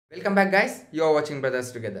Welcome back guys, you are watching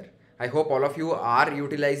Brothers Together. I hope all of you are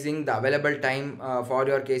utilizing the available time for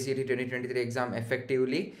your KCET 2023 exam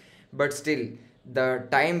effectively, but still the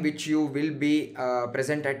time which you will be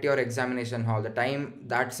present at your examination hall, the time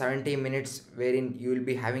that 70 minutes wherein you will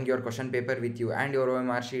be having your question paper with you and your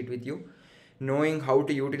OMR sheet with you, knowing how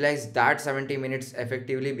to utilize that 70 minutes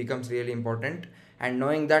effectively becomes really important, and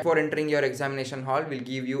knowing that before entering your examination hall will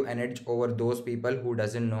give you an edge over those people who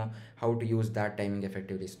doesn't know how to use that timing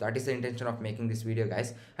effectively. So that is the intention of making this video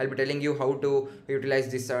guys. I'll be telling you how to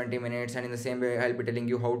utilize this 70 minutes, and in the same way I'll be telling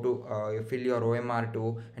you how to fill your OMR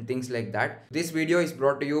too and things like that. This video is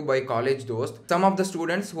brought to you by College Dost. Some of the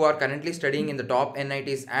students who are currently studying in the top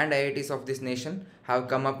NITs and IITs of this nation have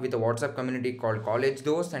come up with a WhatsApp community called College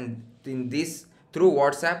Dost, and in this, through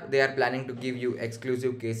WhatsApp, they are planning to give you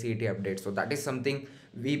exclusive KCET updates. So that is something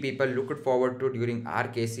we people looked forward to during our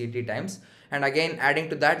KCET times. And again, adding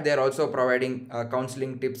to that, they are also providing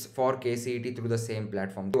counseling tips for KCET through the same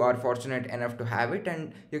platform. You are fortunate enough to have it,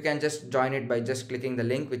 and you can just join it by just clicking the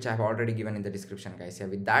link which I have already given in the description guys. Yeah,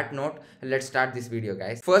 with that note, let's start this video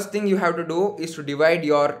guys. First thing you have to do is to divide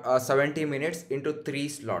your 70 minutes into 3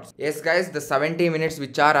 slots. Yes guys, the 70 minutes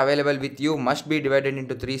which are available with you must be divided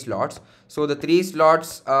into 3 slots. So the 3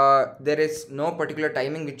 slots, there is no particular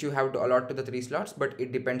timing which you have to allot to the 3 slots, but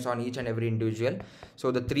it depends on each and every individual.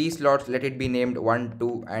 So the 3 slots, let it be named 1,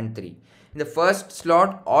 2 and 3. In the first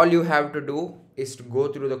slot, all you have to do is to go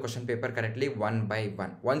through the question paper correctly one by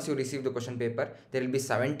one. Once you receive the question paper, there will be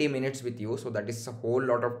 70 minutes with you. So that is a whole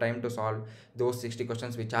lot of time to solve those 60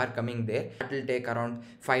 questions which are coming there. That will take around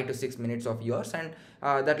 5 to 6 minutes of yours, and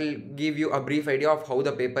that will give you a brief idea of how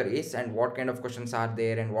the paper is and what kind of questions are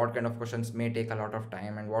there and what kind of questions may take a lot of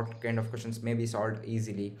time and what kind of questions may be solved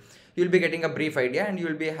easily. You'll be getting a brief idea, and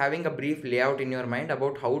you'll be having a brief layout in your mind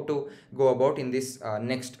about how to go about in this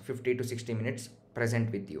next 50 to 60 minutes present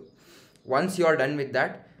with you. Once you are done with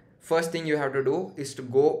that, first thing you have to do is to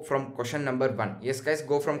go from question number 1. Yes guys,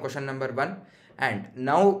 go from question number 1. And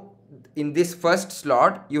now in this first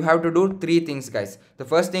slot, you have to do 3 things guys. The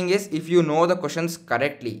first thing is, if you know the questions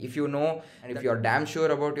correctly, if you know and if you are damn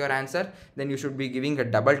sure about your answer, then you should be giving a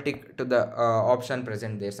double tick to the option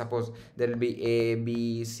present there. Suppose there will be A,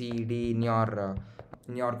 B, C, D in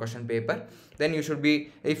your question paper, then you should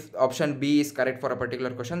be, if option B is correct for a particular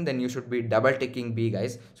question, then you should be double ticking B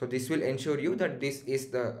guys. So this will ensure you that this is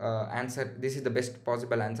the answer, this is the best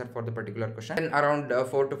possible answer for the particular question. And around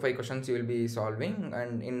 4 to 5 questions you will be solving,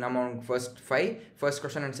 and in among first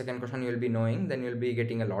question and second question you will be knowing, then you will be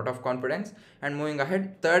getting a lot of confidence. And moving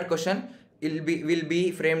ahead, third question will be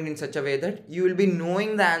framed in such a way that you will be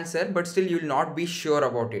knowing the answer, but still you will not be sure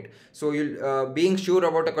about it. So you'll being sure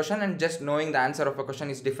about a question and just knowing the answer of a question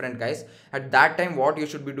is different guys. At that time, what you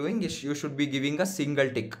should be doing is you should be giving a single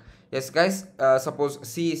tick. Yes guys, suppose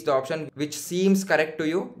C is the option which seems correct to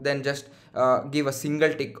you, then just give a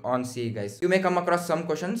single tick on C guys. You may come across some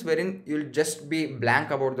questions wherein you'll just be blank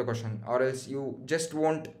about the question, or else you just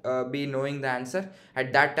won't be knowing the answer.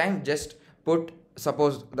 At that time, just put,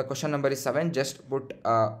 suppose the question number is 7, just put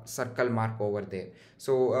a circle mark over there.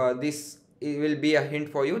 So this will be a hint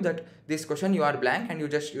for you that this question you are blank, and you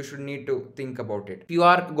should need to think about it. If you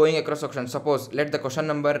are going across a question, suppose let the question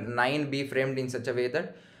number 9 be framed in such a way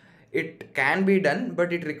that it can be done,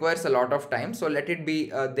 but it requires a lot of time, so let it be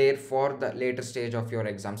there for the later stage of your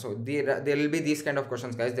exam. So there will be these kind of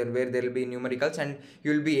questions guys, where there will be numericals, and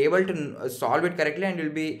you will be able to solve it correctly, and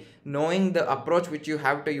you'll be knowing the approach which you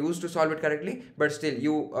have to use to solve it correctly, but still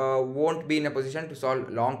you won't be in a position to solve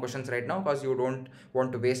long questions right now, because you don't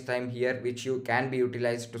want to waste time here, which you can be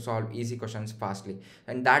utilized to solve easy questions fastly.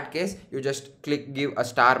 In that case, you just give a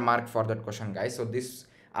star mark for that question guys. So this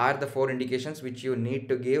are the 4 indications which you need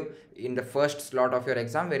to give in the first slot of your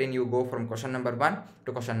exam, wherein you go from question number 1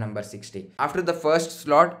 to question number 60. After the first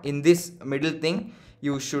slot, in this middle thing,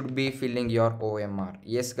 you should be filling your OMR.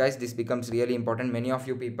 Yes guys, this becomes really important. Many of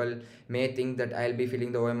you people may think that I'll be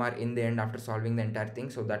filling the OMR in the end after solving the entire thing,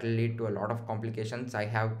 so that will lead to a lot of complications. I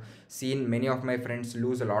have seen many of my friends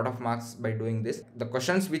lose a lot of marks by doing this. The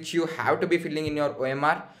questions which you have to be filling in your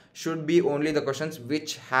OMR should be only the questions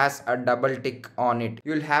which has a double tick on it.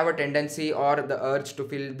 You'll have a tendency or the urge to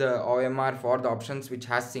fill the OMR for the options which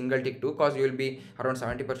has single tick too, because you will be around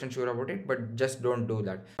 70% sure about it, but just don't do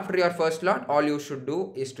that. After your first slot, all you should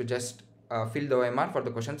do is to just fill the OMR for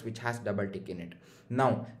the questions which has double tick in it.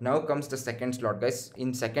 Now comes the second slot guys.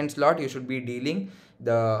 In second slot, you should be dealing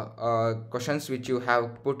the questions which you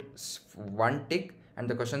have put 1 tick and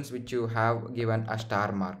the questions which you have given a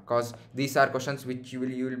star mark, because these are questions which you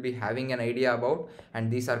will be having an idea about, and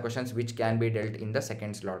these are questions which can be dealt in the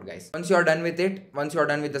second slot, guys. Once you are done with it, once you are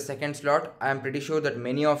done with the second slot, I am pretty sure that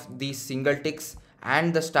many of these single ticks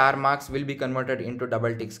and the star marks will be converted into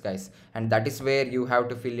double ticks, guys, and that is where you have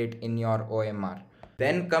to fill it in your OMR.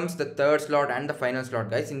 Then comes the third slot and the final slot,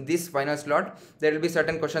 guys. In this final slot, there will be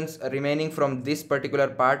certain questions remaining from this particular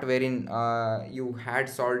part wherein you had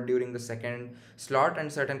solved during the second slot,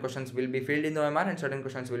 and certain questions will be filled in the OMR and certain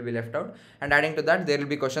questions will be left out. And adding to that, there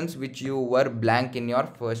will be questions which you were blank in your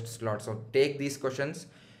first slot. So take these questions,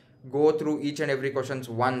 go through each and every questions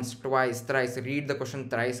once, twice, thrice, read the question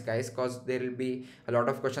thrice, guys, because there will be a lot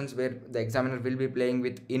of questions where the examiner will be playing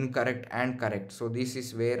with incorrect and correct. So this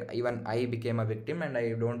is where even I became a victim, and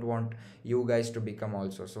I don't want you guys to become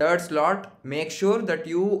also. So third slot, make sure that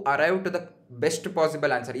you arrive to the best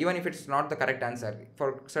possible answer, even if it's not the correct answer.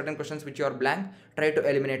 For certain questions which you are blank, try to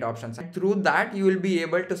eliminate options, and through that you will be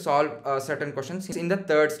able to solve certain questions in the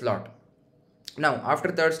third slot. Now after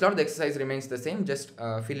third slot, the exercise remains the same, just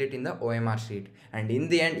fill it in the OMR sheet, and in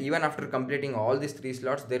the end, even after completing all these 3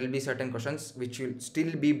 slots, there will be certain questions which will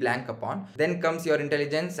still be blank upon. Then comes your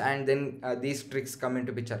intelligence, and then these tricks come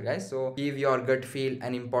into picture, guys. So give your gut feel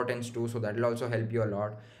an importance too, so that will also help you a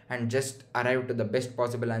lot, and just arrive to the best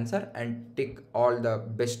possible answer and tick all the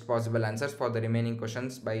best possible answers for the remaining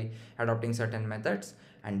questions by adopting certain methods,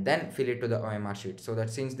 and then fill it to the OMR sheet. So that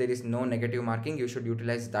since there is no negative marking, you should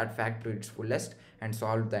utilize that fact to its fullest and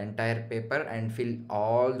solve the entire paper and fill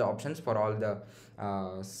all the options for all the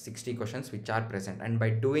 60 questions which are present. And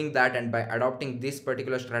by doing that and by adopting this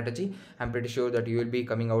particular strategy, I'm pretty sure that you will be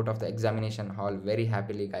coming out of the examination hall very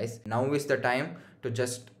happily, guys. Now is the time to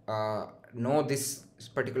just know this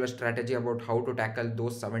particular strategy about how to tackle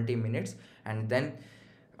those 70 minutes, and then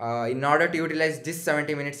in order to utilize this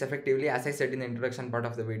 70 minutes effectively, as I said in the introduction part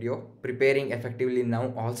of the video, preparing effectively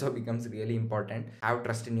now also becomes really important. Have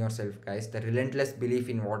trust in yourself, guys. The relentless belief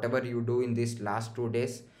in whatever you do in these last 2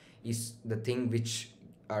 days is the thing which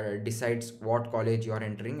decides what college you are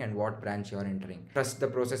entering and what branch you are entering. Trust the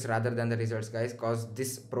process rather than the results, guys, because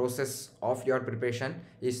this process of your preparation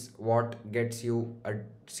is what gets you a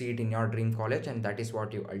seat in your dream college, and that is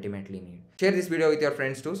what you ultimately need. Share this video with your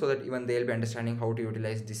friends too, so that even they'll be understanding how to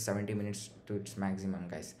utilize this 70 minutes to its maximum,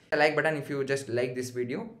 guys. The like button if you just like this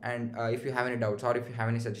video, and if you have any doubts or if you have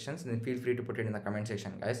any suggestions, then feel free to put it in the comment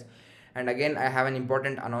section, guys. And again, I have an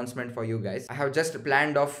important announcement for you guys. I have just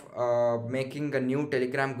planned of making a new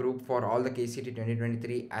Telegram group for all the KCET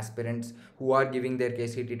 2023 aspirants who are giving their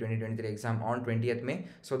KCET 2023 exam on 20th May,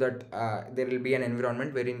 so that there will be an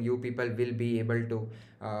environment wherein you people will be able to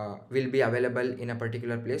will be available in a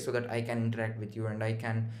particular place, so that I can interact with you and I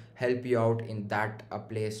can help you out in that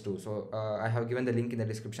place too. So I have given the link in the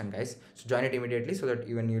description, guys, so join it immediately, so that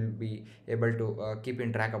even you'll be able to keep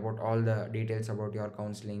in track about all the details about your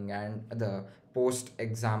counseling and the post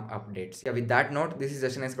exam updates. Yeah, with that note, this is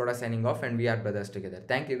Jashan Escoda signing off, and we are brothers together.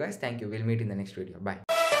 Thank you, guys. Thank you. We'll meet in the next video. Bye.